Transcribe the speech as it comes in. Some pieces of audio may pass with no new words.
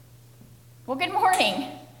Well, good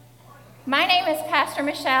morning. My name is Pastor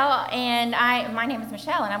Michelle, and I'm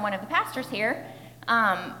one of the pastors here.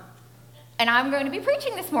 And I'm going to be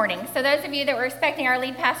preaching this morning. So those of you that were expecting our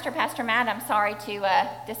lead pastor, Pastor Matt, I'm sorry to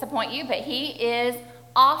disappoint you, but he is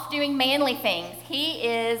off doing manly things. He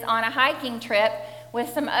is on a hiking trip with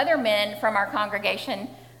some other men from our congregation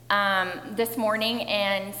this morning,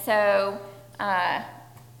 and so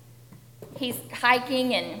he's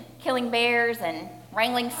hiking and killing bears and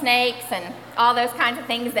wrangling snakes and all those kinds of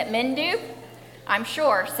things that men do, I'm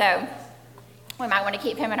sure. So we might want to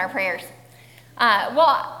keep him in our prayers.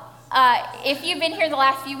 If you've been here the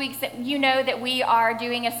last few weeks, you know that we are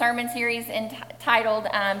doing a sermon series entitled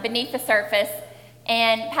Beneath the Surface.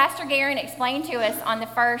 And Pastor Guerin explained to us on the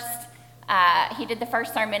first, he did the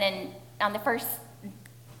first sermon, and on the first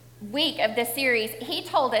week of this series, he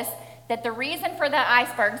told us that the reason for the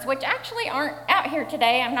icebergs, which actually aren't out here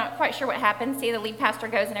today, I'm not quite sure what happened. See, the lead pastor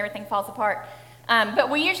goes and everything falls apart. But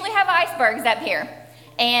we usually have icebergs up here.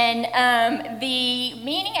 And the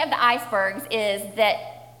meaning of the icebergs is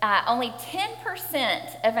that only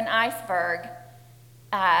 10% of an iceberg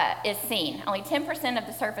is seen. Only 10% of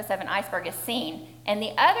the surface of an iceberg is seen. And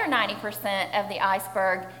the other 90% of the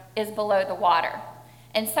iceberg is below the water.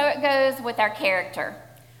 And so it goes with our character.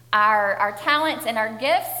 Our talents and our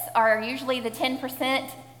gifts are usually the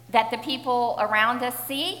 10% that the people around us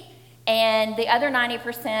see, and the other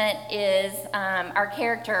 90% is our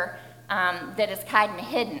character that is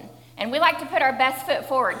hidden. And we like to put our best foot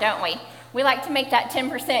forward, don't we? We like to make that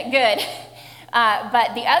 10% good.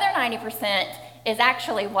 But the other 90% is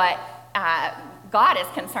actually what God is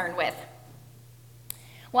concerned with.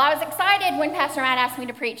 Well, I was excited when Pastor Matt asked me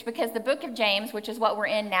to preach because the book of James, which is what we're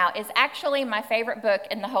in now, is actually my favorite book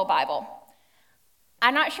in the whole Bible.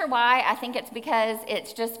 I'm not sure why. I think it's because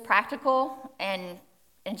it's just practical and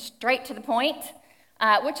straight to the point,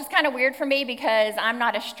 which is kind of weird for me because I'm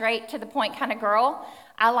not a straight to the point kind of girl.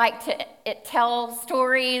 I like to tell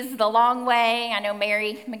stories the long way. I know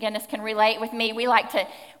Mary McGinnis can relate with me. We like to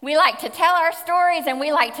tell our stories, and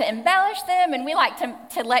we like to embellish them, and we like to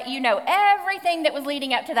let you know everything that was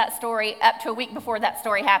leading up to that story up to a week before that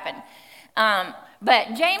story happened.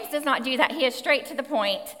 But James does not do that. He is straight to the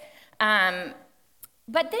point. But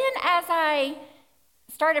then as I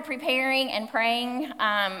started preparing and praying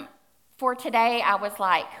for today, I was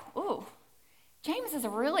like, ooh, James is a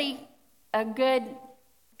good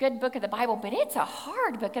book of the Bible, but it's a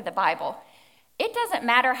hard book of the Bible. It doesn't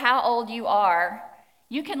matter how old you are.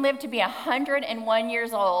 You can live to be 101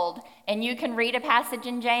 years old, and you can read a passage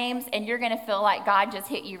in James, and you're going to feel like God just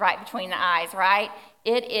hit you right between the eyes, right?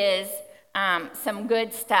 It is some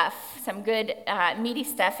good stuff, some good meaty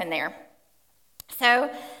stuff in there. So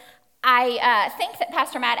I think that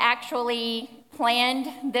Pastor Matt actually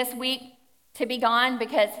planned this week to be gone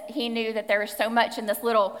because he knew that there was so much in this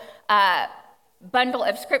little bundle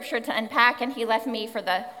of scripture to unpack, and he left me for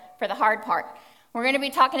the hard part. We're going to be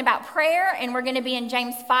talking about prayer, and we're going to be in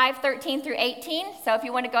James 5:13 through 18. So if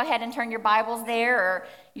you want to go ahead and turn your Bibles there, or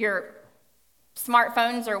your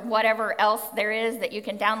smartphones, or whatever else there is that you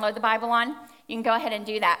can download the Bible on, you can go ahead and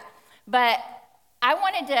do that. But I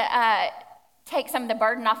wanted to take some of the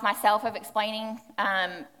burden off myself of explaining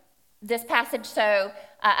this passage, so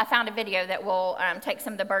I found a video that will take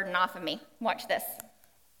some of the burden off of me. Watch this.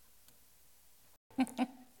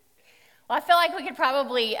 Well, I feel like we could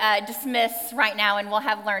probably dismiss right now, and we'll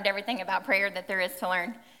have learned everything about prayer that there is to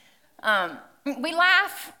learn. We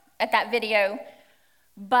laugh at that video,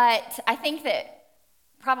 but I think that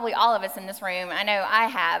probably all of us in this room, I know I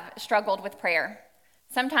have struggled with prayer.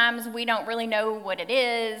 Sometimes we don't really know what it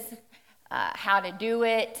is, how to do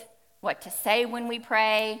it, what to say when we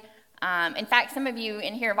pray. In fact, some of you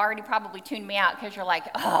in here have already probably tuned me out because you're like,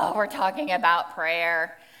 oh, we're talking about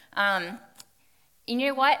prayer. You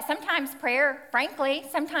know what? Sometimes prayer, frankly,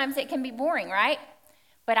 sometimes it can be boring, right?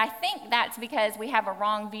 But I think that's because we have a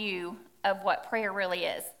wrong view of what prayer really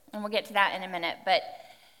is. And we'll get to that in a minute. But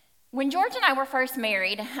when George and I were first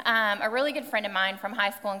married, a really good friend of mine from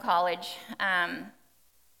high school and college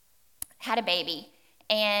had a baby.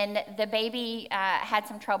 And the baby had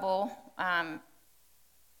some trouble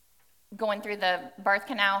going through the birth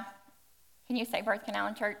canal. Can you say birth canal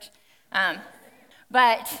in church?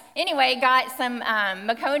 But anyway, got some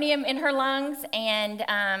meconium in her lungs, and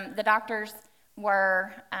the doctors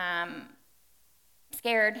were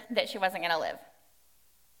scared that she wasn't going to live.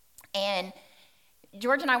 And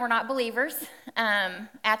George and I were not believers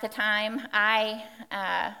at the time. I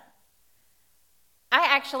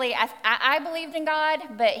believed in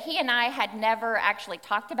God, but he and I had never actually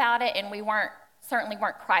talked about it, and we certainly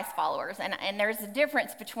weren't Christ followers. And there's a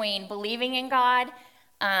difference between believing in God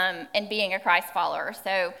and being a Christ follower.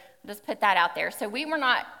 So just put that out there. So we were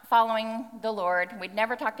not following the Lord. We'd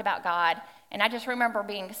never talked about God. And I just remember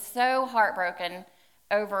being so heartbroken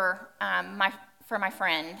over for my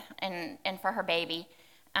friend and for her baby.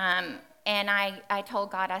 And I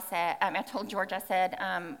told God, I told George, I said,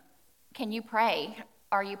 can you pray?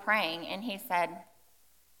 Are you praying? And he said,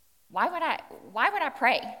 why would I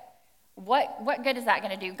pray? What good is that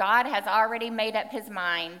going to do? God has already made up his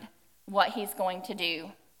mind what he's going to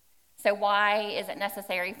do. So why is it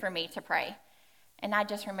necessary for me to pray? And I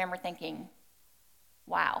just remember thinking,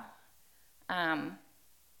 wow.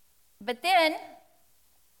 But then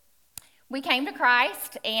we came to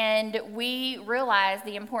Christ and we realized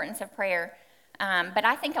the importance of prayer. But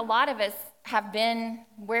I think a lot of us have been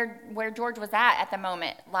where George was at the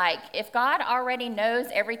moment. Like, if God already knows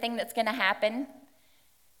everything that's going to happen,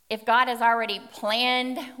 if God has already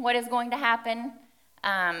planned what is going to happen,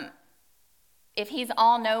 if he's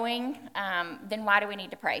all-knowing, then why do we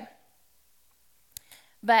need to pray?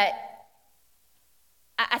 But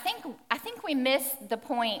I think we miss the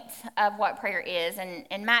point of what prayer is, and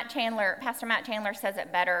Pastor Matt Chandler says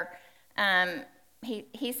it better.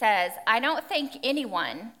 He says, I don't think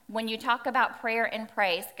anyone, when you talk about prayer and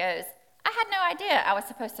praise, goes, I had no idea I was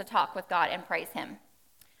supposed to talk with God and praise him.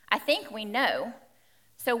 I think we know.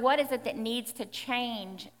 So what is it that needs to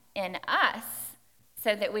change in us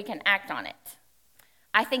so that we can act on it?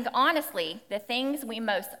 I think, honestly, the things we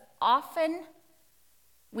miss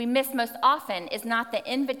most often is not the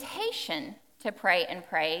invitation to pray and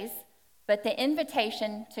praise, but the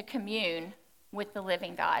invitation to commune with the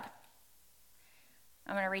living God.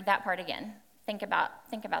 I'm going to read that part again. Think about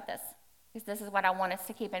this, because this is what I want us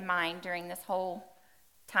to keep in mind during this whole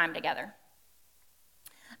time together.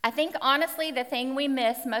 I think, honestly, the thing we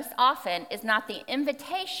miss most often is not the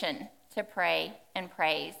invitation to pray and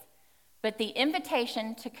praise, but the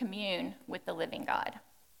invitation to commune with the living God.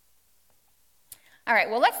 All right,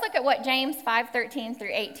 well, let's look at what James 5:13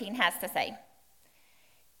 through 18 has to say.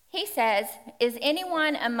 He says, is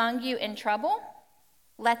anyone among you in trouble?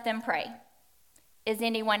 Let them pray. Is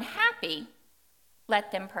anyone happy?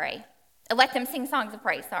 Let them pray. Let them sing songs of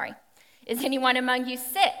praise, Is anyone among you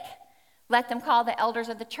sick? Let them call the elders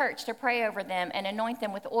of the church to pray over them and anoint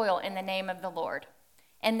them with oil in the name of the Lord.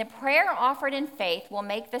 And the prayer offered in faith will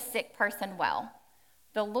make the sick person well.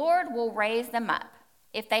 The Lord will raise them up.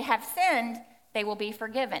 If they have sinned, they will be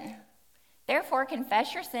forgiven. Therefore,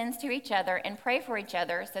 confess your sins to each other and pray for each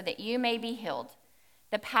other so that you may be healed.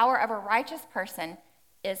 The power of a righteous person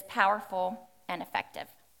is powerful and effective.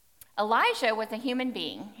 Elijah was a human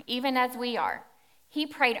being, even as we are. He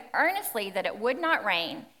prayed earnestly that it would not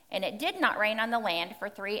rain, and it did not rain on the land for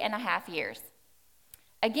 3.5 years.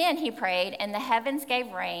 Again he prayed, and the heavens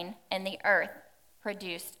gave rain, and the earth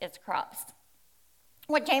produced its crops.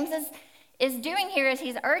 What James is doing here is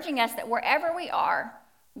he's urging us that wherever we are,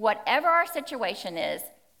 whatever our situation is,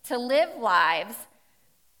 to live lives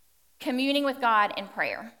communing with God in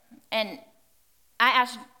prayer. And I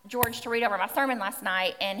asked George to read over my sermon last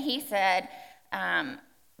night, and he said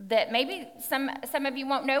that maybe some of you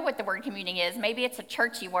won't know what the word communing is. Maybe it's a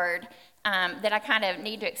churchy word that I kind of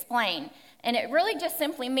need to explain. And it really just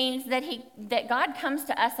simply means that God comes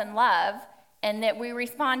to us in love and that we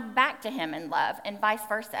respond back to him in love, and vice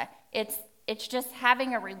versa. It's just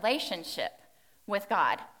having a relationship with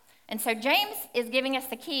God. And so James is giving us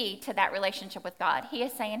the key to that relationship with God. He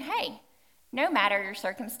is saying, hey, no matter your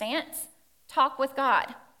circumstance, talk with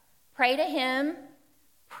God. Pray to him,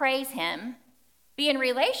 praise him, be in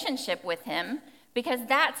relationship with him, because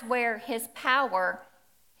that's where his power,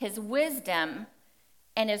 his wisdom,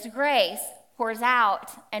 and his grace pours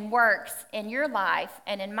out and works in your life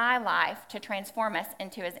and in my life to transform us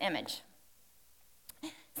into his image.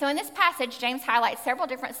 So in this passage, James highlights several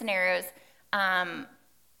different scenarios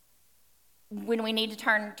when we need to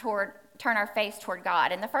turn our face toward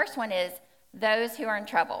God. And the first one is those who are in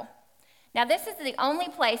trouble. Now, this is the only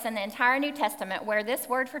place in the entire New Testament where this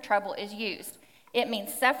word for trouble is used. It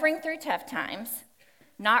means suffering through tough times,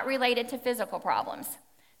 not related to physical problems.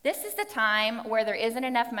 This is the time where there isn't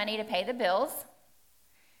enough money to pay the bills.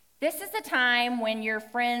 This is the time when your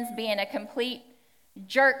friend's being a complete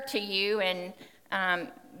jerk to you and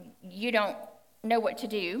you don't know what to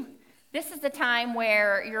do. This is the time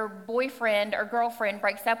where your boyfriend or girlfriend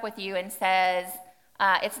breaks up with you and says,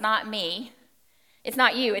 it's not me. It's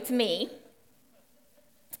not you, it's me.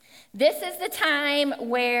 This is the time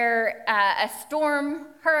where a storm,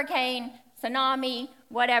 hurricane, tsunami,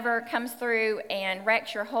 whatever, comes through and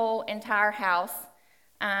wrecks your whole entire house.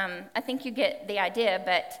 I think you get the idea,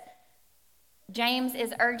 but James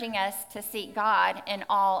is urging us to seek God in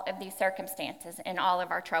all of these circumstances, in all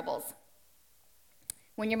of our troubles.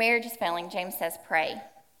 When your marriage is failing, James says, pray.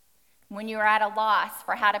 When you are at a loss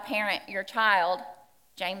for how to parent your child,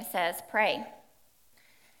 James says, pray.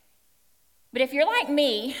 But if you're like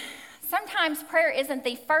me, sometimes prayer isn't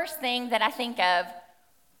the first thing that I think of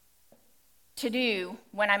to do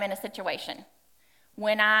when I'm in a situation.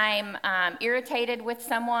 When I'm irritated with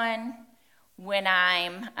someone, when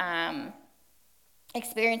I'm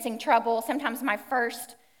experiencing trouble, sometimes my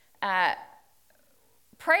first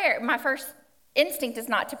instinct is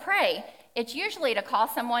not to pray. It's usually to call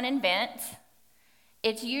someone and vent.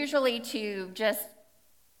 It's usually to just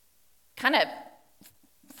kind of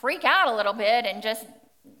freak out a little bit and just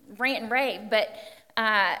rant and rave. But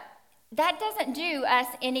that doesn't do us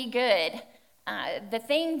any good. The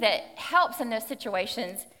thing that helps in those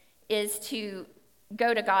situations is to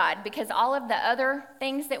go to God, because all of the other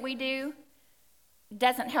things that we do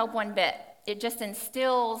doesn't help one bit. It just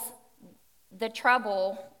instills the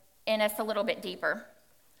trouble in us a little bit deeper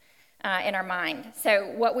in our mind.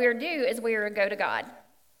 So what we're do is we're go to God.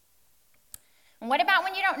 And what about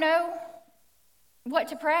when you don't know what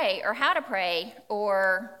to pray or how to pray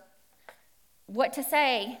or what to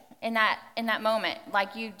say in that moment?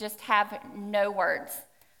 Like you just have no words.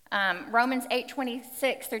 Romans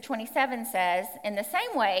 8:26 through 27 says, in the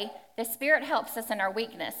same way, the Spirit helps us in our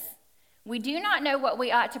weakness. We do not know what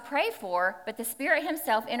we ought to pray for, but the Spirit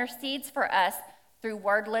himself intercedes for us through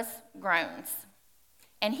wordless groans.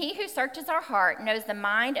 And he who searches our heart knows the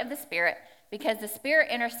mind of the Spirit, because the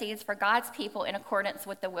Spirit intercedes for God's people in accordance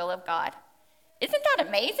with the will of God. Isn't that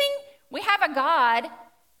amazing? We have a God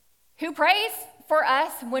who prays for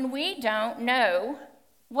us when we don't know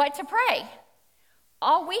what to pray.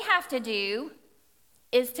 All we have to do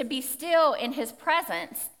is to be still in his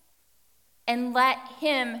presence and let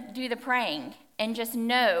him do the praying and just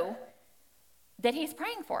know that he's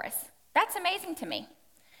praying for us. That's amazing to me.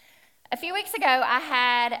 A few weeks ago, I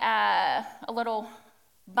had a little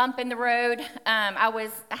bump in the road. I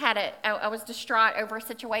was distraught over a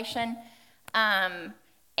situation, and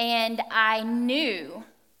I knew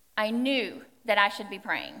that I should be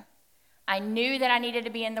praying. I knew that I needed to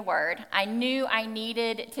be in the Word. I knew I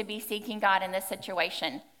needed to be seeking God in this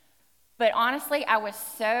situation. But honestly, I was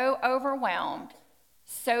so overwhelmed,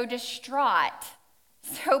 so distraught,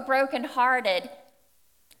 so brokenhearted.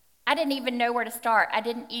 I didn't even know where to start. I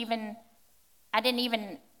didn't even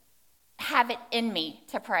have it in me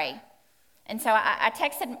to pray. And so I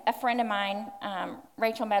texted a friend of mine,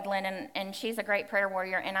 Rachel Medlin, and she's a great prayer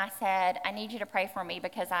warrior, and I said, I need you to pray for me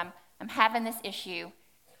because I'm having this issue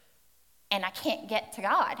and I can't get to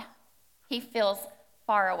God. He feels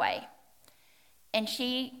far away. And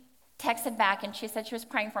she texted back and she said she was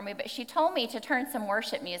praying for me, but she told me to turn some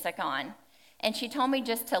worship music on. And she told me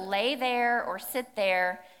just to lay there or sit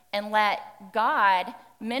there and let God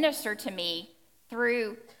minister to me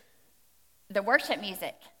through the worship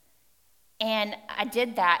music. And I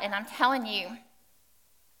did that, and I'm telling you,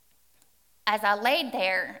 as I laid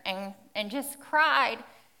there and just cried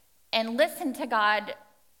and listened to God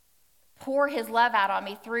pour his love out on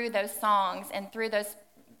me through those songs and through the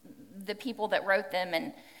people that wrote them,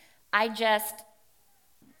 and I just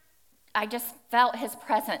felt his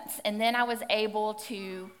presence. And then I was able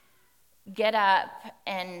to get up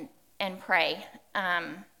and pray.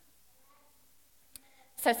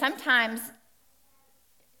 So sometimes,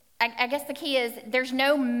 I guess the key is there's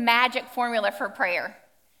no magic formula for prayer.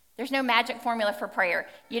 There's no magic formula for prayer.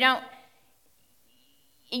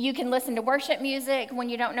 You can listen to worship music when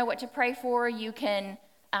you don't know what to pray for. You can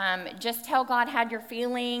just tell God how you're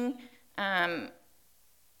feeling.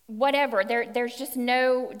 Whatever. There's just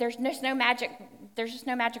no magic. There's just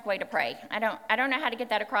no magic way to pray. I don't know how to get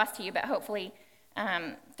that across to you, but hopefully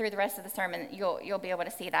through the rest of the sermon you'll be able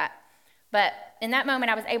to see that. But in that moment,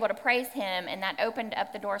 I was able to praise him, and that opened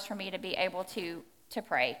up the doors for me to be able to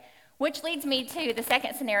pray. Which leads me to the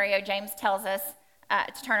second scenario James tells us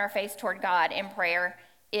to turn our face toward God in prayer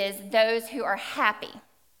is those who are happy.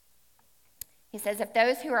 He says, if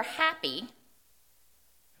those who are happy,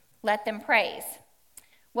 let them praise.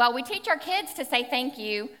 Well, we teach our kids to say thank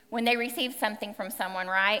you when they receive something from someone,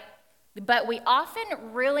 right? But we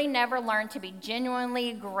often really never learn to be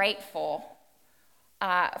genuinely grateful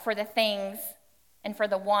for the things and for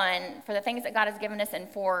the things that God has given us and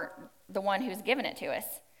for the one who's given it to us.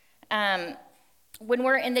 When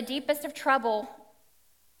we're in the deepest of trouble,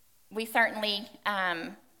 we certainly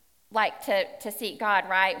like to seek God,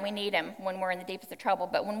 right? We need him when we're in the deepest of trouble.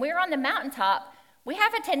 But when we're on the mountaintop, we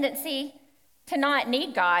have a tendency to not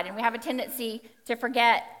need God, and we have a tendency to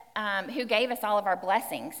forget who gave us all of our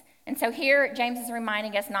blessings. And so here, James is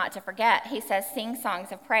reminding us not to forget. He says, sing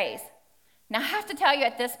songs of praise. Now, I have to tell you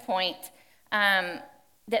at this point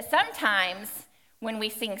that sometimes when we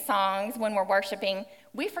sing songs, when we're worshiping,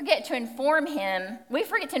 we forget to inform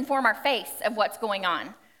our face of what's going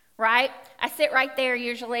on, right? I sit right there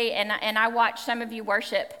usually, and I watch some of you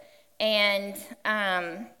worship, and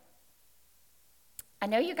I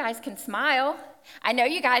know you guys can smile. I know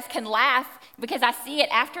you guys can laugh because I see it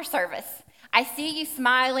after service. I see you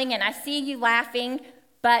smiling and I see you laughing,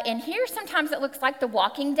 but in here sometimes it looks like the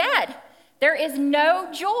Walking Dead. There is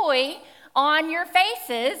no joy on your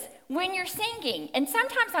faces when you're singing. And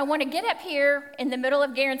sometimes I want to get up here in the middle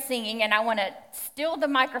of Garen singing and I want to steal the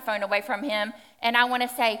microphone away from him and I want to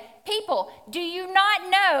say, people, do you not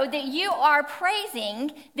know that you are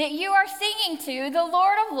praising, that you are singing to the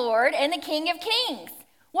Lord of Lords and the King of Kings?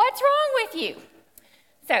 What's wrong with you?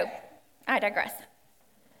 So, I digress.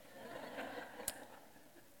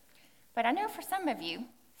 But I know for some of you,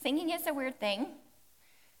 singing is a weird thing.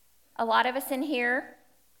 A lot of us in here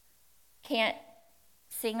can't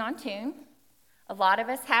sing on tune. A lot of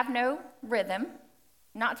us have no rhythm.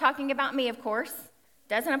 Not talking about me, of course.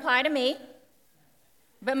 Doesn't apply to me.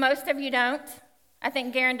 But most of you don't. I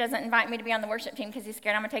think Garen doesn't invite me to be on the worship team because he's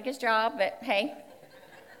scared I'm going to take his job, but hey.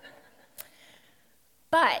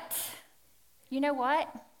 But you know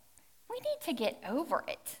what? We need to get over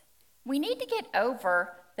it. We need to get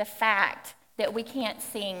over the fact that we can't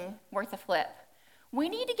sing worth a flip. We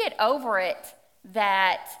need to get over it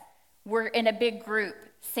that we're in a big group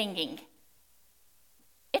singing.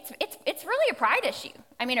 It's really a pride issue.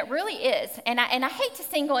 I mean, it really is. And I hate to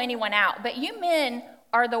single anyone out, but you men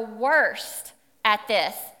are the worst at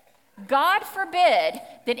this. God forbid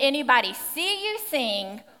that anybody see you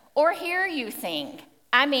sing or hear you sing.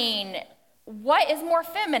 I mean, what is more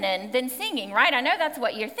feminine than singing, right? I know that's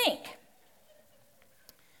what you think.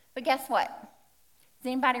 But guess what?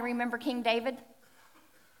 Does anybody remember King David?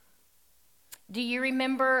 Do you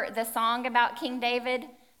remember the song about King David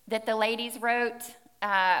that the ladies wrote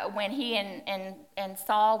when he and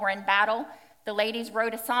Saul were in battle? The ladies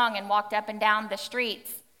wrote a song and walked up and down the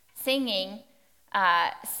streets singing,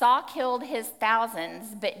 Saul killed his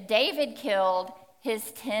thousands, but David killed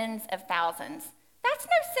his tens of thousands. That's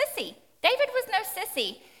no sissy. David was no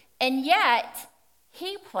sissy, and yet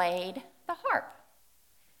he played the harp.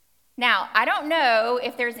 Now, I don't know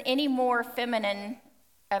if there's any more feminine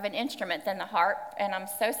of an instrument than the harp, and I'm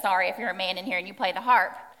so sorry if you're a man in here and you play the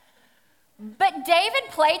harp. But David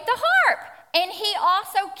played the harp, and he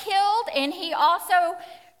also killed, and he also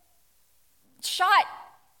stoned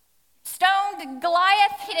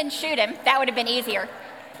Goliath. He didn't shoot him. That would have been easier.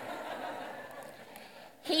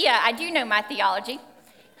 I do know my theology.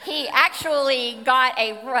 He actually got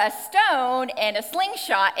a stone and a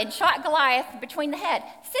slingshot and shot Goliath between the head.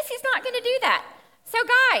 Sissy's not going to do that. So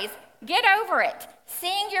guys, get over it.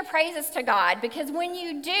 Sing your praises to God, because when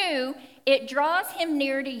you do, it draws him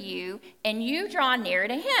near to you and you draw near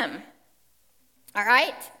to him. All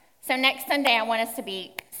right? So next Sunday, I want us to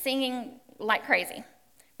be singing like crazy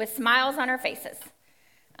with smiles on our faces.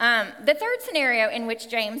 The third scenario in which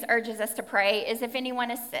James urges us to pray is if anyone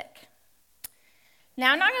is sick.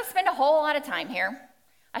 Now, I'm not going to spend a whole lot of time here.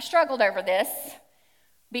 I struggled over this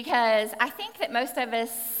because I think that most of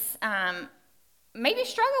us maybe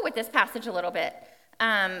struggle with this passage a little bit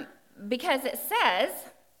because it says,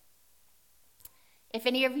 if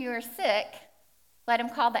any of you are sick, let him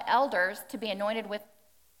call the elders to be anointed with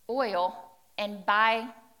oil, and by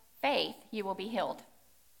faith you will be healed.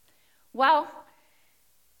 Well,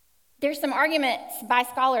 there's some arguments by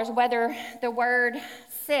scholars whether the word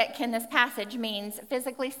sick in this passage means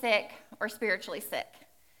physically sick or spiritually sick.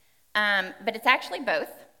 But it's actually both.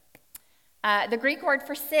 The Greek word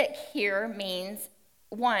for sick here means,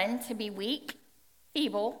 one, to be weak,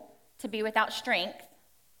 feeble, to be without strength,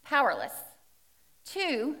 powerless.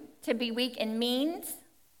 Two, to be weak in means,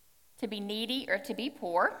 to be needy or to be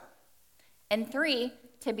poor. And three,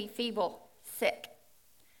 to be feeble, sick.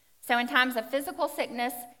 So in times of physical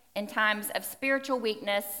sickness, in times of spiritual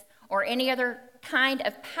weakness, or any other kind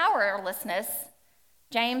of powerlessness,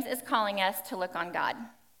 James is calling us to look on God.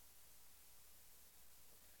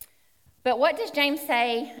 But what does James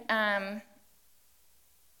say?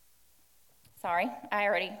 Sorry,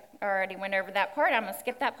 I already went over that part. I'm going to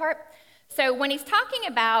skip that part. So when he's talking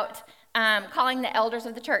about calling the elders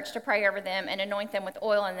of the church to pray over them and anoint them with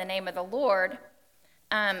oil in the name of the Lord,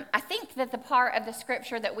 I think that the part of the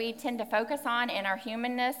scripture that we tend to focus on in our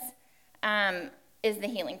humanness is the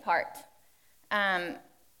healing part.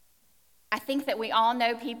 I think that we all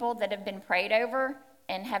know people that have been prayed over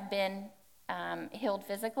and have been healed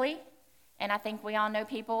physically. And I think we all know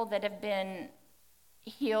people that have been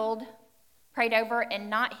healed, prayed over, and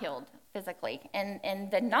not healed physically.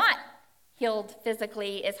 And the not healed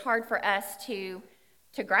physically is hard for us to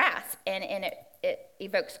grasp, and it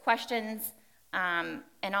evokes questions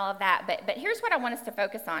and all of that. But here's what I want us to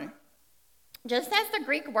focus on. Just as the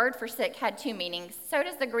Greek word for sick had two meanings, so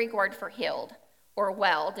does the Greek word for healed or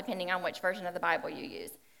well, depending on which version of the Bible you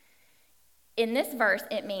use. In this verse,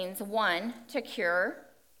 it means 1, to cure,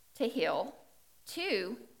 to heal,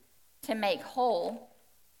 2, to make whole,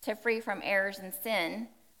 to free from errors and sin,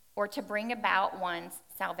 or to bring about one's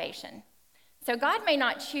salvation. So God may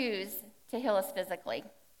not choose to heal us physically,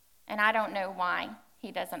 and I don't know why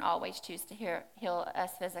he doesn't always choose to heal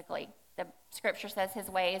us physically. The scripture says his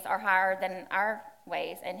ways are higher than our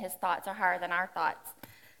ways, and his thoughts are higher than our thoughts.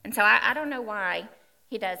 And so I don't know why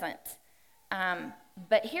he doesn't.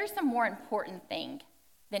 But here's the more important thing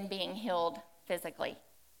than being healed physically.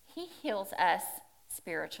 He heals us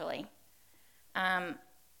spiritually. And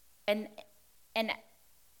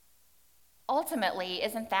ultimately,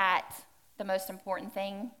 isn't that the most important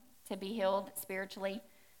thing, to be healed spiritually,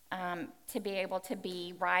 to be able to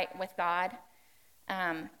be right with God?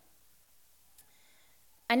 I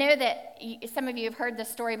know that some of you have heard this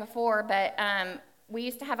story before, but we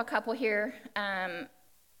used to have a couple here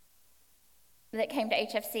that came to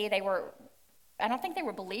HFC. I don't think they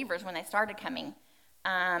were believers when they started coming,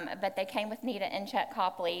 but they came with Nita and Chuck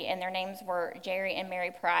Copley, and their names were Jerry and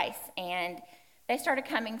Mary Price. And they started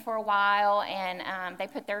coming for a while, and they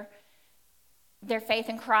put their faith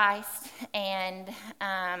in Christ, and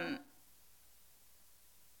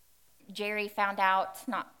Jerry found out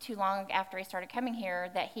not too long after he started coming here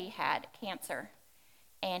that he had cancer,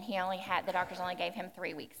 and the doctors only gave him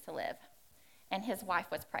 3 weeks to live, and his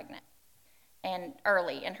wife was pregnant, and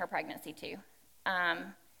early in her pregnancy too.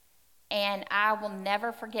 And I will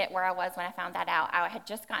never forget where I was when I found that out. I had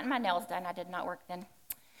just gotten my nails done. I did not work then.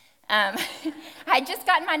 I had just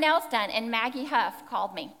gotten my nails done, and Maggie Huff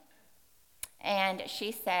called me, and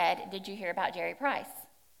she said, "Did you hear about Jerry Price?"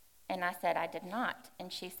 And I said, "I did not."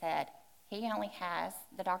 And she said,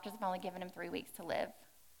 the doctors have only given him 3 weeks to live,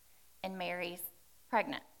 and Mary's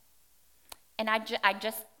pregnant. And I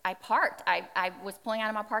parked. I was pulling out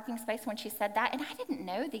of my parking space when she said that, and I didn't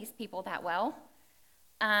know these people that well.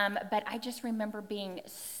 But I just remember being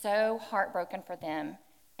so heartbroken for them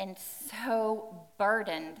and so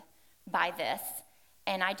burdened by this.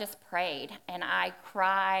 And I just prayed, and I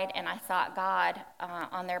cried, and I sought God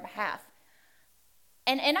on their behalf.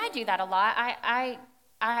 And I do that a lot.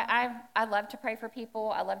 I love to pray for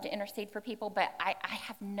people. I love to intercede for people, but I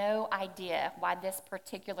have no idea why this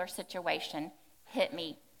particular situation hit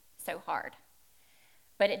me so hard.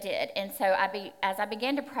 But it did. And so as I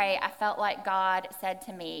began to pray, I felt like God said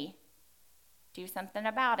to me, do something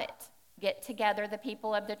about it. Get together the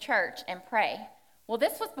people of the church and pray. Well,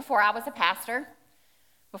 this was before I was a pastor,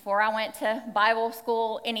 before I went to Bible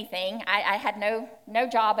school, anything. I had no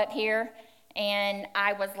job up here. And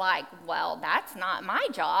I was like, well, that's not my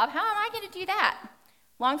job. How am I going to do that?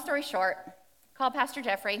 Long story short, called Pastor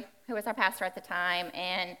Jeffrey, who was our pastor at the time,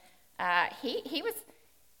 and he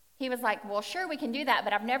was like, well, sure, we can do that,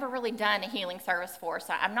 but I've never really done a healing service before,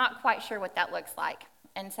 so I'm not quite sure what that looks like.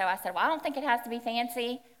 And so I said, well, I don't think it has to be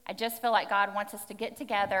fancy. I just feel like God wants us to get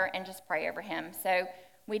together and just pray over him. So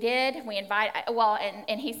we did. We invited,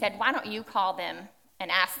 and he said, why don't you call them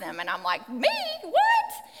and ask them? And I'm like, me? What?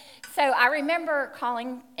 So I remember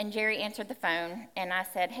calling, and Jerry answered the phone, and I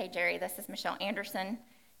said, hey, Jerry, this is Michelle Anderson.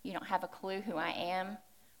 You don't have a clue who I am,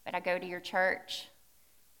 but I go to your church,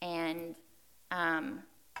 and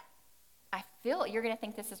I feel, you're going to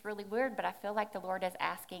think this is really weird, but I feel like the Lord is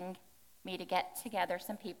asking me to get together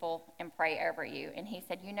some people and pray over you. And he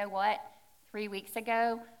said, you know what? 3 weeks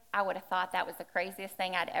ago, I would have thought that was the craziest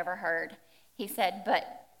thing I'd ever heard. He said,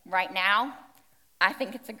 but right now, I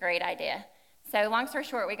think it's a great idea. So long story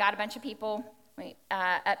short, we got a bunch of people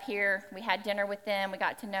up here. We had dinner with them. We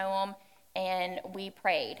got to know them, and we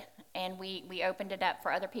prayed. And we opened it up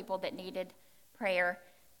for other people that needed prayer,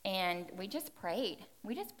 and we just prayed.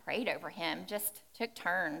 We just prayed over him, just took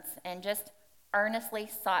turns, and just earnestly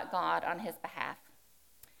sought God on his behalf.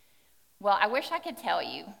 Well, I wish I could tell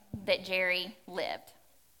you that Jerry lived,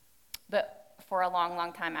 but for a long,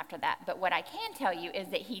 long time after that. But what I can tell you is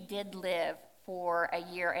that he did live for a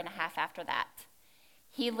year and a half after that.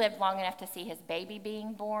 He lived long enough to see his baby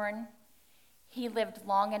being born. He lived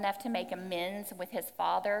long enough to make amends with his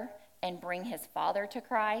father and bring his father to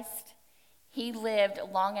Christ. He lived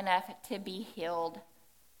long enough to be healed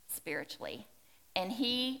spiritually. And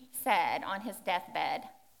he said on his deathbed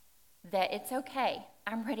that it's okay.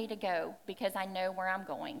 I'm ready to go because I know where I'm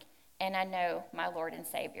going. and I know my Lord and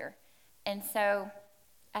Savior. And so,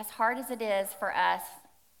 as hard as it is for us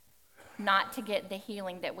not to get the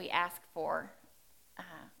healing that we ask for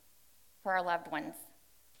our loved ones,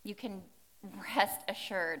 you can rest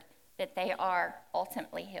assured that they are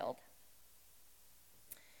ultimately healed.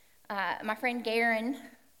 My friend Garen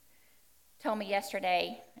told me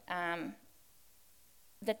yesterday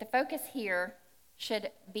that the focus here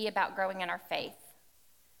should be about growing in our faith.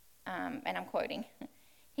 And I'm quoting.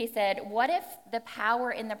 He said, "What if the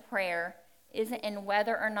power in the prayer isn't in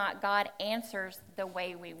whether or not God answers the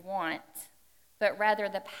way we want, but rather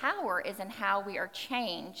the power is in how we are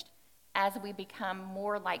changed as we become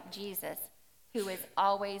more like Jesus, who is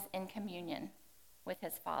always in communion with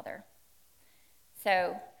his Father."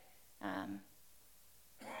 So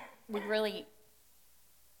we really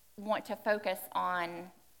want to focus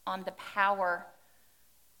on the power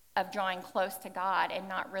of drawing close to God and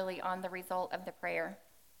not really on the result of the prayer.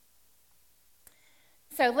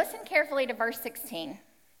 So listen carefully to verse 16.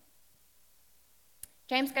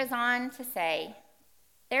 James goes on to say,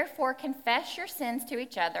 "Therefore confess your sins to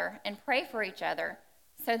each other and pray for each other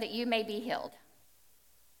so that you may be healed."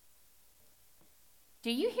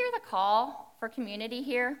 Do you hear the call for community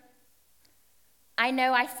here? I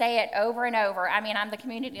know I say it over and over. I mean, I'm the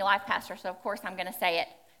community life pastor, so of course I'm going to say it.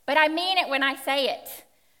 But I mean it when I say it.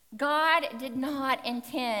 God did not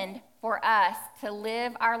intend for us to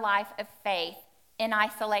live our life of faith in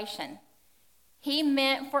isolation. He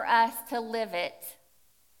meant for us to live it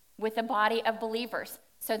with a body of believers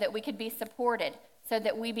so that we could be supported, so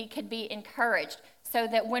that we could be encouraged, so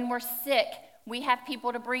that when we're sick, we have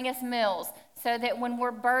people to bring us meals, so that when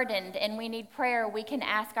we're burdened and we need prayer, we can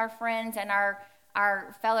ask our friends and our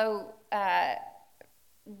fellow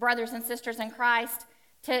brothers and sisters in Christ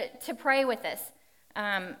to pray with us.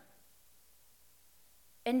 And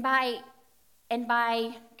by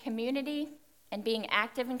community and being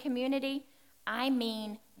active in community, I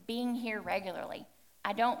mean being here regularly.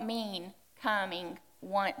 I don't mean coming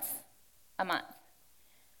once a month.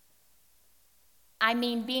 I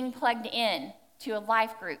mean being plugged in to a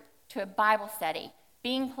life group, to a Bible study,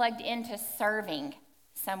 being plugged into serving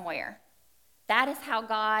somewhere. That is how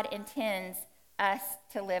God intends us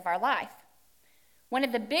to live our life. One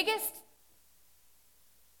of the biggest,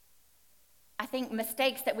 I think,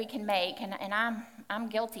 mistakes that we can make, and I'm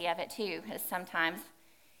guilty of it too sometimes,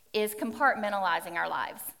 is compartmentalizing our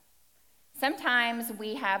lives. Sometimes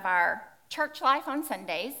we have our church life on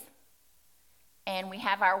Sundays, and we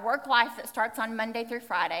have our work life that starts on Monday through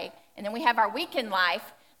Friday, and then we have our weekend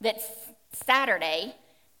life that's Saturday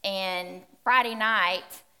and Friday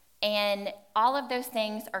night, and all of those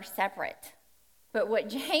things are separate. But what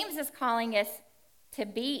James is calling us to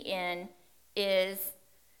be in is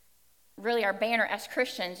really our banner as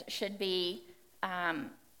Christians should be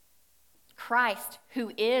Christ,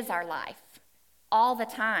 who is our life all the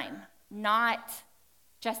time, not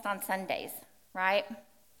just on Sundays, right?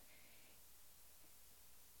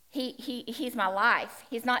 He's my life.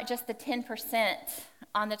 He's not just the 10%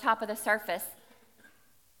 on the top of the surface.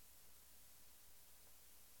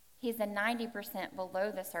 He's the 90%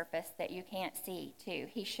 below the surface that you can't see, too.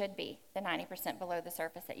 He should be the 90% below the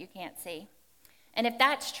surface that you can't see. And if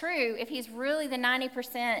that's true, if he's really the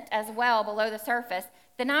 90% as well below the surface,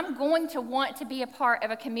 then I'm going to want to be a part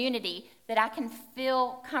of a community that I can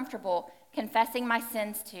feel comfortable confessing my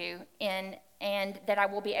sins to, and that I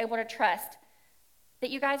will be able to trust that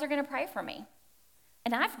you guys are going to pray for me.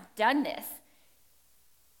 And I've done this.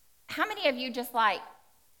 How many of you just like,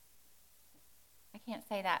 I can't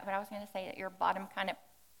say that, but I was going to say that your bottom kind of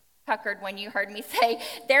puckered when you heard me say,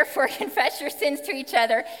 "Therefore confess your sins to each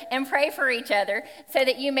other and pray for each other so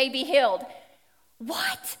that you may be healed."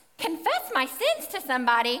 What? Confess my sins to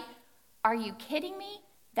somebody? Are you kidding me?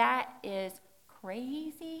 That is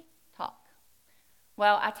crazy talk.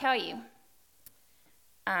 Well, I tell you,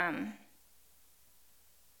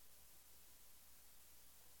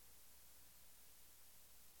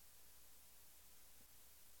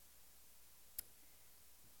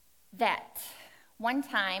 that one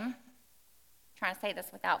time, trying to say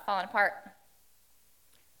this without falling apart,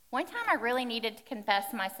 one time I really needed to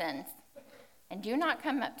confess my sins. And do not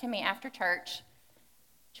come up to me after church,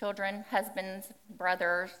 children, husbands,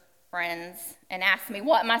 brothers, friends, and ask me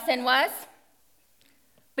what my sin was,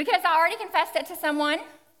 because I already confessed it to someone.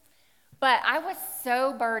 But I was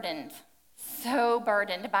so burdened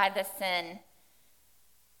by this sin.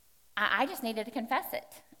 I just needed to confess it.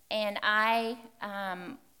 And I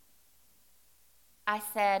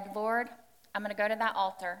said, "Lord, I'm going to go to that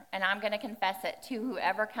altar, and I'm going to confess it to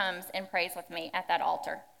whoever comes and prays with me at that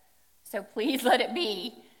altar. So please let it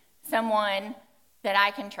be someone that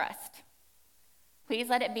I can trust. Please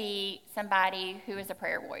let it be somebody who is a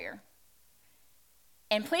prayer warrior.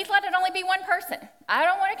 And please let it only be one person. I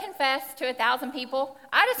don't want to confess to 1,000 people.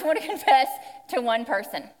 I just want to confess to one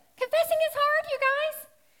person. Confessing is hard, you guys.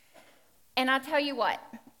 And I'll tell you what,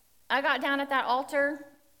 I got down at that altar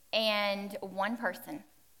and one person,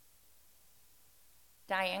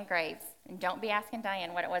 Diane Graves, and don't be asking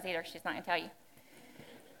Diane what it was either, she's not going to tell you.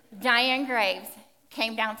 Diane Graves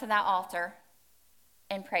came down to that altar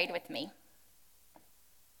and prayed with me.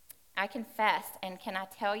 I confessed, and can I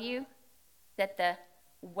tell you that the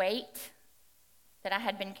weight that I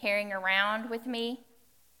had been carrying around with me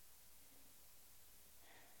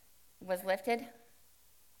was lifted.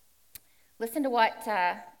 Listen to what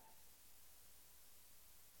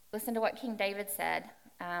King David said.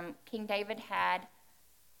 King David had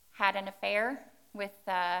an affair with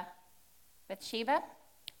Sheba,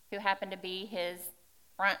 who happened to be his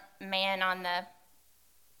front man on the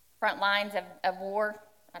front lines of war.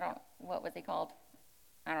 What was he called?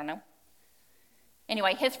 I don't know.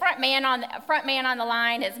 Anyway, his front man on the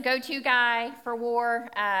line, his go-to guy for war,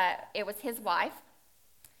 it was his wife.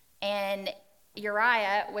 And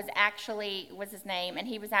Uriah was his name, and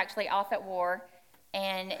he was actually off at war.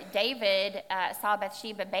 And David saw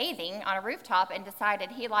Bathsheba bathing on a rooftop and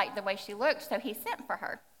decided he liked the way she looked, so he sent for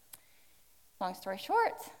her. Long story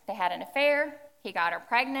short, they had an affair. He got her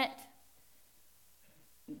pregnant.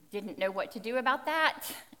 Didn't know what to do about that,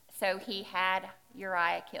 so he had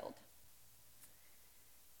Uriah killed.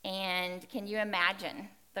 And can you imagine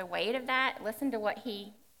the weight of that? Listen to what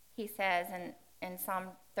he says in Psalm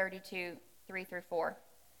 32, 3-4.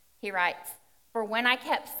 He writes, "For when I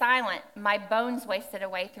kept silent, my bones wasted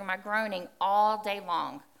away through my groaning all day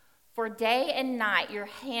long. For day and night your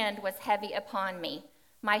hand was heavy upon me.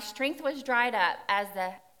 My strength was dried up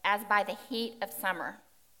as by the heat of summer."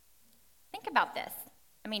 Think about this.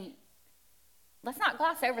 I mean, let's not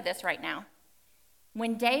gloss over this right now.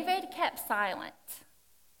 When David kept silent,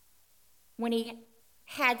 when he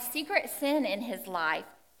had secret sin in his life,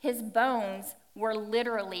 his bones were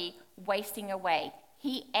literally wasting away.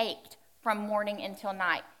 He ached from morning until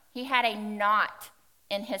night. He had a knot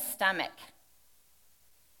in his stomach.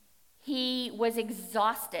 He was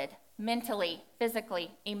exhausted mentally,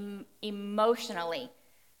 physically, emotionally.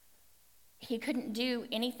 He couldn't do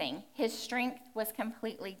anything. His strength was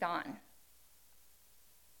completely gone.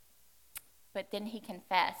 But then he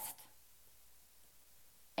confessed,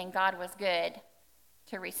 and God was good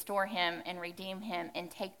to restore him and redeem him and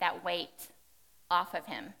take that weight off of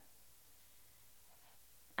him.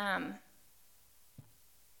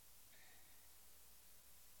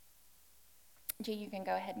 G, you can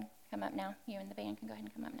go ahead and come up now. You and the band can go ahead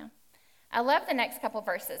and come up now. I love the next couple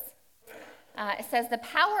verses. It says, "The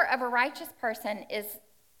power of a righteous person is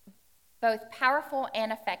both powerful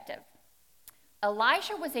and effective."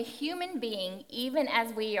 Elijah was a human being, even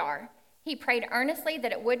as we are. He prayed earnestly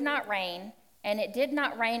that it would not rain, and it did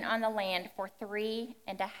not rain on the land for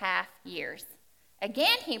 3.5 years.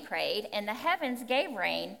 Again he prayed, and the heavens gave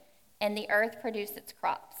rain, and the earth produced its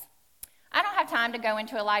crops. I don't have time to go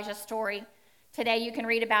into Elijah's story today. You can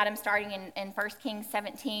read about him starting in 1 Kings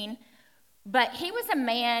 17. But he was a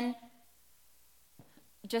man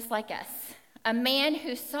just like us, a man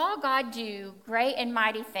who saw God do great and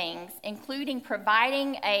mighty things, including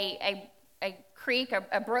providing a creek,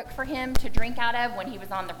 a brook for him to drink out of when he was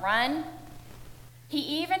on the run. He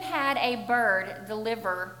even had a bird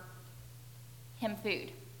deliver him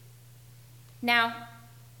food. Now,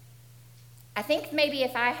 I think maybe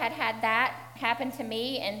if I had that happen to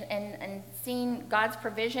me and seen God's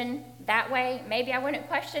provision that way, maybe I wouldn't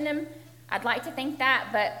question him. I'd like to think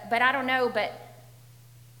that, but I don't know.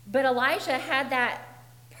 But Elijah had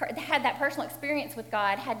that personal experience with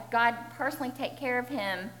God, had God personally take care of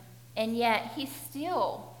him, and yet he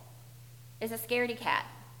still is a scaredy cat.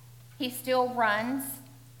 He still runs.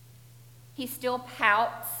 He still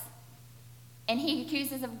pouts. And he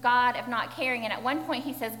accuses of God of not caring. And at one point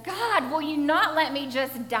he says, "God, will you not let me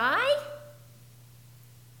just die?"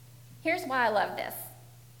 Here's why I love this.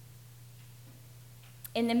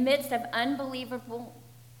 In the midst of unbelievable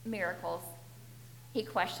miracles, he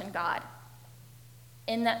questioned God.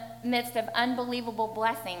 In the midst of unbelievable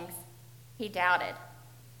blessings, he doubted.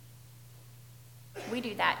 We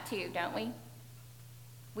do that too, don't we?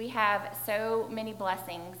 We have so many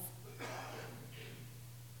blessings.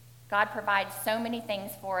 God provides so many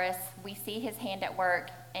things for us. We see his hand at work,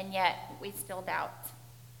 and yet we still doubt.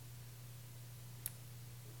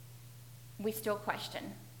 We still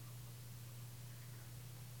question.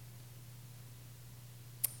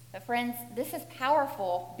 But friends, this is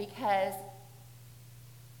powerful because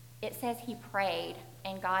it says he prayed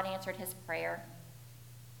and God answered his prayer.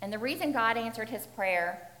 And the reason God answered his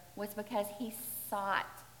prayer was because he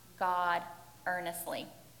sought God earnestly.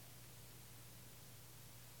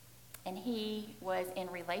 And he was in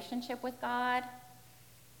relationship with God,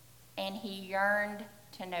 and he yearned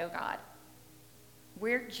to know God.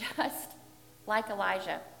 We're just like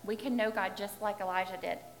Elijah. We can know God just like Elijah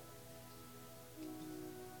did.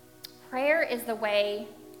 Prayer is the way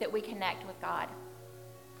that we connect with God.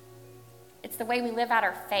 It's the way we live out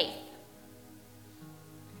our faith.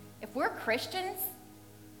 If we're Christians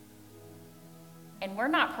and we're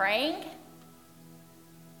not praying,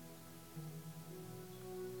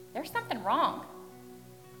 there's something wrong.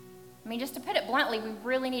 I mean, just to put it bluntly, we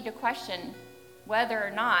really need to question whether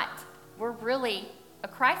or not we're really a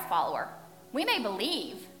Christ follower. We may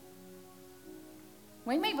believe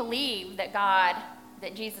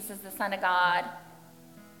that Jesus is the Son of God.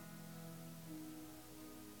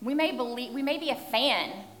 We may be a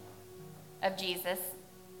fan of Jesus,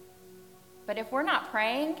 but if we're not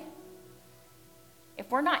praying, if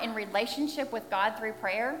we're not in relationship with God through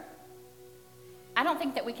prayer, I don't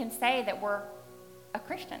think that we can say that we're a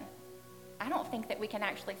Christian. I don't think that we can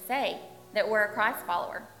actually say that we're a Christ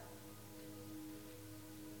follower.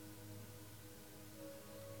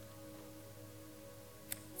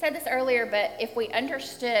 I said this earlier, but if we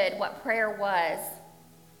understood what prayer was,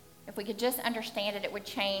 if we could just understand it, it would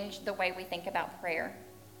change the way we think about prayer.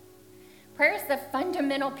 Prayer is the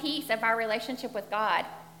fundamental piece of our relationship with God.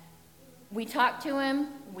 We talk to him,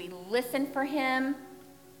 we listen for him,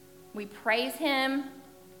 we praise him,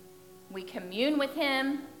 we commune with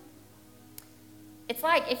him. It's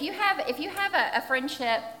like if you have a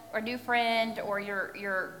friendship or new friend, or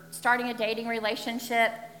you're starting a dating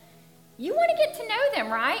relationship, you want to get to know them,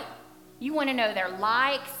 right? You want to know their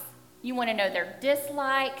likes, you want to know their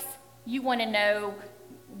dislikes, you want to know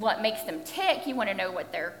what makes them tick, you want to know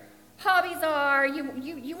what their hobbies are,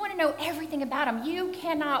 you want to know everything about them. You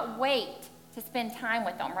cannot wait to spend time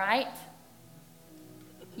with them, right?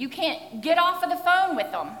 You can't get off of the phone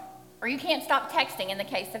with them, or you can't stop texting. In the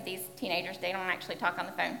case of these teenagers, they don't actually talk on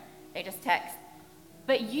the phone, they just text.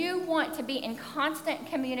 But you want to be in constant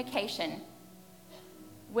communication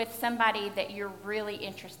with somebody that you're really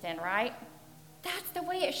interested in, right? That's the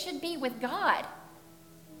way it should be with God.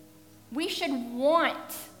 We should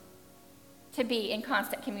want to be in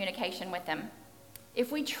constant communication with him.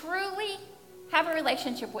 If we truly have a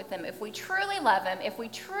relationship with him, if we truly love him, if we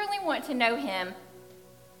truly want to know him,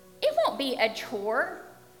 it won't be a chore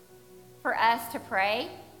for us to pray.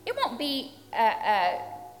 It won't be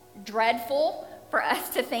dreadful for us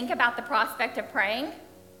to think about the prospect of praying.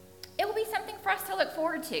 It will be something for us to look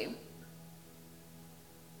forward to.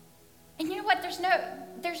 And you know what? There's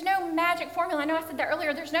no magic formula. I know I said that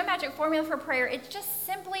earlier. There's no magic formula for prayer. It's just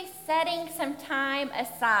simply setting some time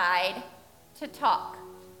aside to talk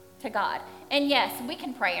to God. And yes, we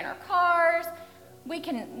can pray in our cars. We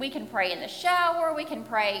can pray in the shower. We can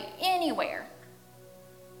pray anywhere.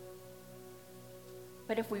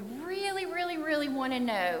 But if we really, really, really want to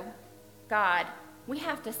know God, we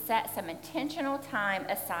have to set some intentional time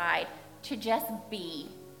aside to just be,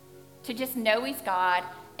 to just know he's God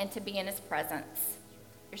and to be in his presence.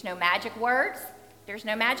 There's no magic words. There's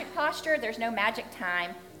no magic posture. There's no magic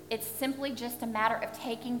time. It's simply just a matter of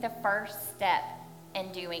taking the first step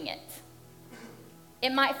and doing it.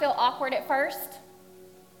 It might feel awkward at first,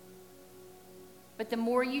 but the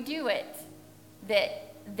more you do it,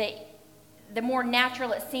 the more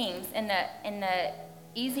natural it seems, and the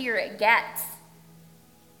easier it gets.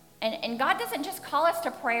 And God doesn't just call us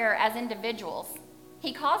to prayer as individuals.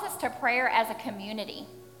 He calls us to prayer as a community,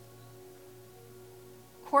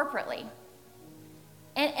 corporately.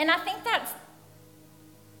 And I think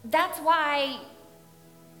that's why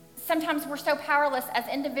sometimes we're so powerless as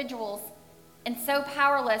individuals and so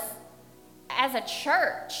powerless as a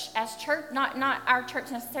church, not our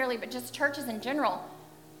church necessarily, but just churches in general,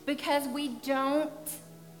 because we don't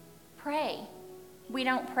pray. We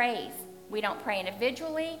don't praise. We don't pray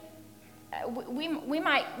individually. We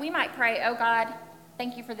might pray, oh God,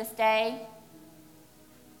 thank you for this day.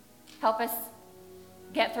 Help us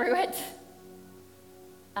get through it.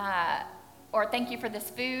 Or thank you for this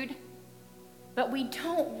food. But we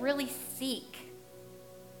don't really seek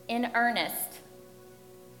in earnest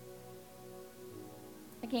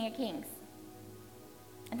the King of Kings.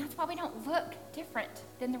 And that's why we don't look different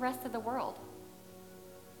than the rest of the world.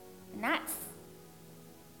 And that's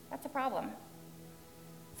a problem.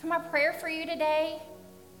 So my prayer for you today,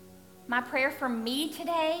 my prayer for me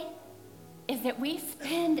today, is that we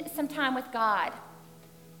spend some time with God.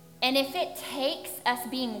 And if it takes us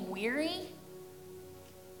being weary,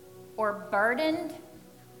 or burdened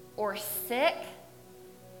or sick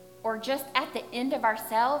or just at the end of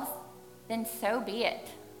ourselves, then so be it.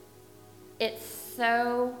 It's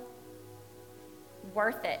so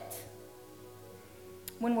worth it.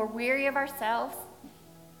 When we're weary of ourselves,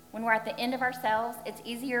 when we're at the end of ourselves, it's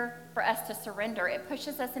easier for us to surrender. It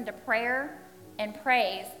pushes us into prayer and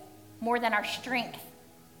praise more than our strength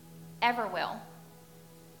ever will.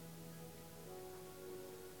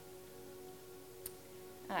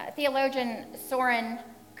 Theologian Soren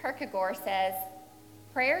Kierkegaard says,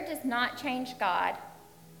 prayer does not change God,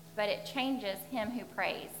 but it changes him who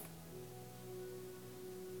prays.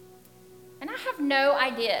 And I have no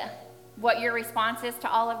idea what your response is to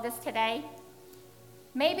all of this today.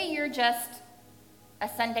 Maybe you're just a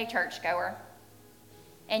Sunday churchgoer,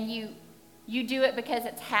 and you do it because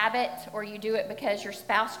it's habit, or you do it because your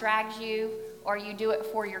spouse drags you, or you do it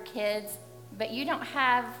for your kids, but you don't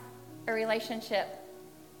have a relationship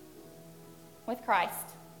with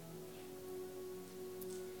Christ.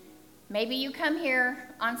 Maybe you come here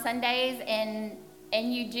on Sundays and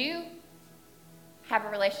you do have a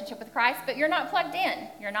relationship with Christ, but you're not plugged in.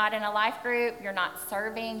 You're not in a life group, you're not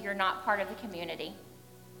serving, you're not part of the community.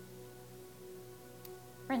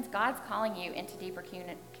 Friends, God's calling you into deeper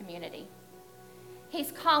community.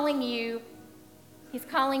 He's calling me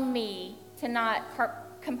to not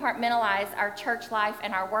compartmentalize our church life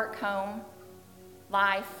and our work home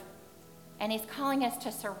life. And he's calling us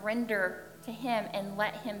to surrender to him and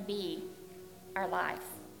let him be our lives.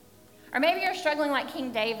 Or maybe you're struggling like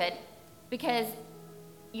King David because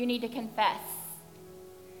you need to confess.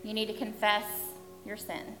 You need to confess your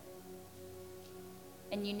sin.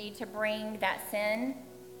 And you need to bring that sin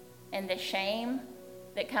and the shame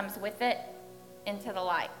that comes with it into the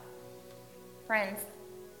light. Friends,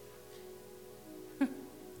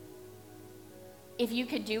 if you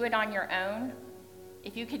could do it on your own,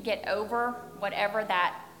 if you could get over whatever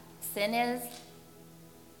that sin is,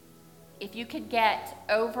 if you could get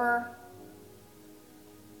over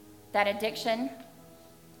that addiction,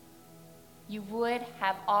 you would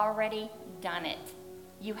have already done it.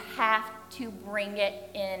 You have to bring it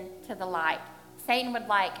into the light. Satan would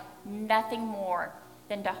like nothing more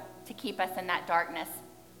than to keep us in that darkness,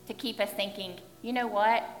 to keep us thinking, you know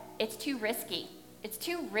what? It's too risky. It's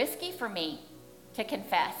too risky for me to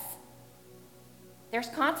confess. There's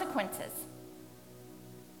consequences.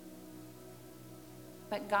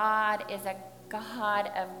 But God is a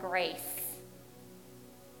God of grace.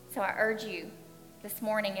 So I urge you this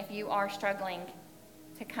morning, if you are struggling,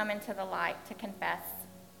 to come into the light, to confess.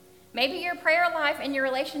 Maybe your prayer life and your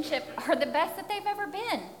relationship are the best that they've ever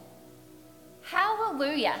been.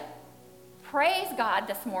 Hallelujah. Praise God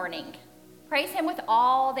this morning. Praise him with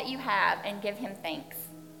all that you have and give him thanks.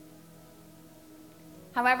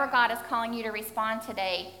 However God is calling you to respond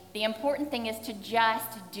today, the important thing is to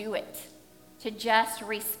just do it, to just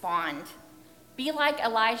respond. Be like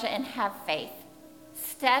Elijah and have faith.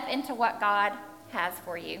 Step into what God has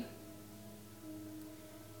for you.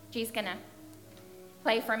 G's gonna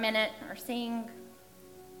play for a minute or sing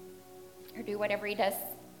or do whatever he does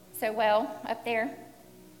so well up there.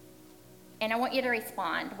 And I want you to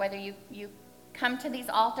respond, whether you come to these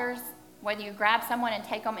altars, whether you grab someone and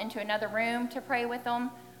take them into another room to pray with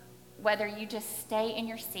them, whether you just stay in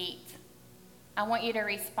your seat. I want you to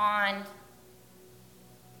respond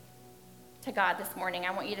to God this morning.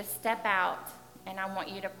 I want you to step out and I want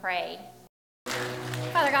you to pray.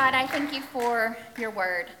 Father God, I thank you for your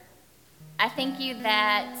word. I thank you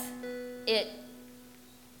that it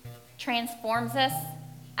transforms us.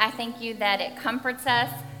 I thank you that it comforts us.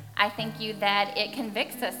 I thank you that it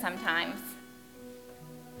convicts us sometimes.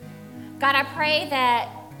 God, I pray that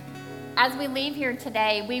as we leave here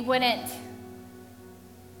today, we wouldn't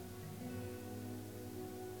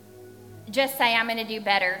just say, I'm going to do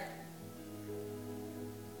better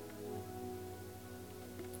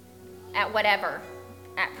at whatever,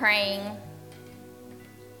 at praying,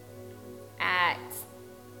 at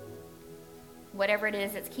whatever it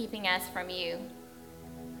is that's keeping us from you.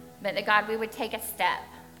 But that, God, we would take a step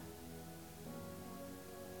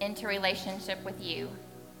into relationship with you.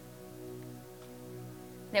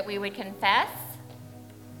 That we would confess,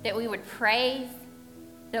 that we would praise,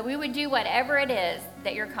 that we would do whatever it is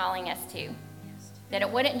that you're calling us to. That it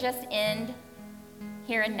wouldn't just end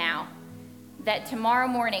here and now. That tomorrow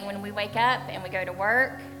morning when we wake up and we go to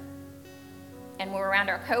work and we're around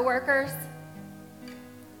our coworkers,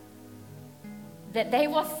 that they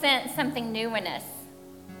will sense something new in us.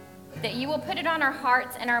 That you will put it on our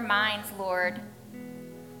hearts and our minds, Lord.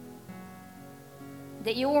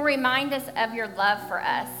 That you will remind us of your love for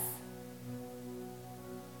us.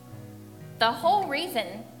 The whole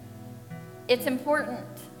reason it's important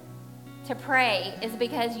to pray is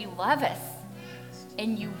because you love us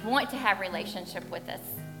and you want to have relationship with us.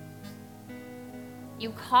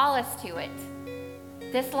 You call us to it.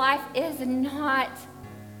 This life is not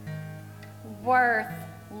worth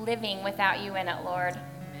living without you in it, Lord.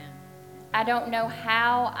 Amen. I don't know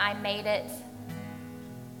how I made it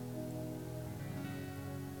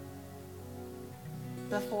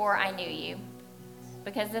before I knew you,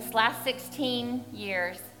 because this last 16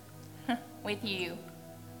 years with you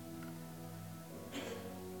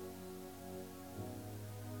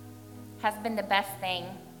has been the best thing.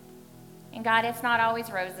 And God, it's not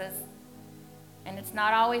always roses, and it's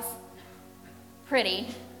not always pretty,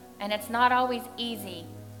 and it's not always easy,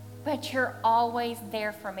 but you're always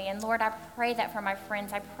there for me. And Lord, I pray that for my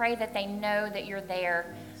friends. I pray that they know that you're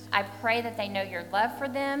there. I pray that they know your love for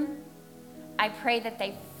them. I pray that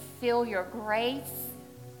they feel your grace.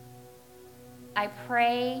 I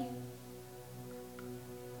pray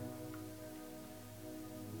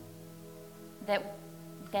that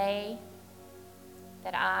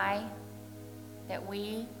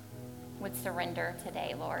we would surrender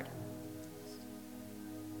today, Lord.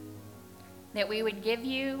 That we would give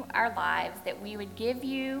you our lives, that we would give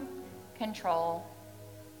you control,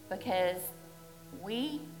 because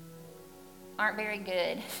we aren't very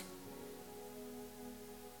good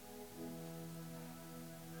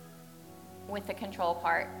with the control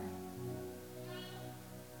part.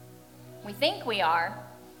 We think we are,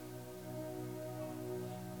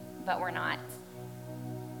 but we're not.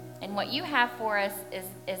 And what you have for us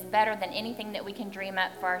is better than anything that we can dream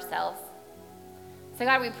up for ourselves. So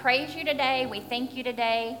God, we praise you today. We thank you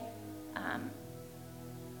today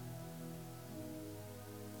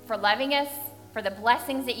for loving us, for the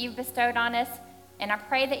blessings that you've bestowed on us. And I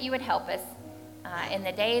pray that you would help us in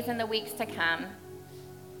the days and the weeks to come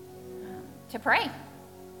to pray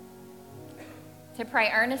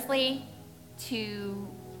earnestly, to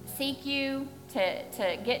seek you,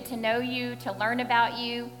 to get to know you, to learn about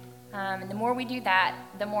you. And the more we do that,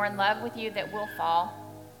 the more in love with you that we'll fall.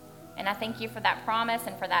 And I thank you for that promise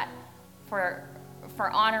and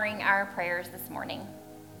for honoring our prayers this morning.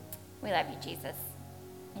 We love you, Jesus.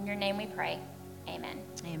 In your name we pray. Amen.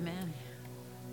 Amen.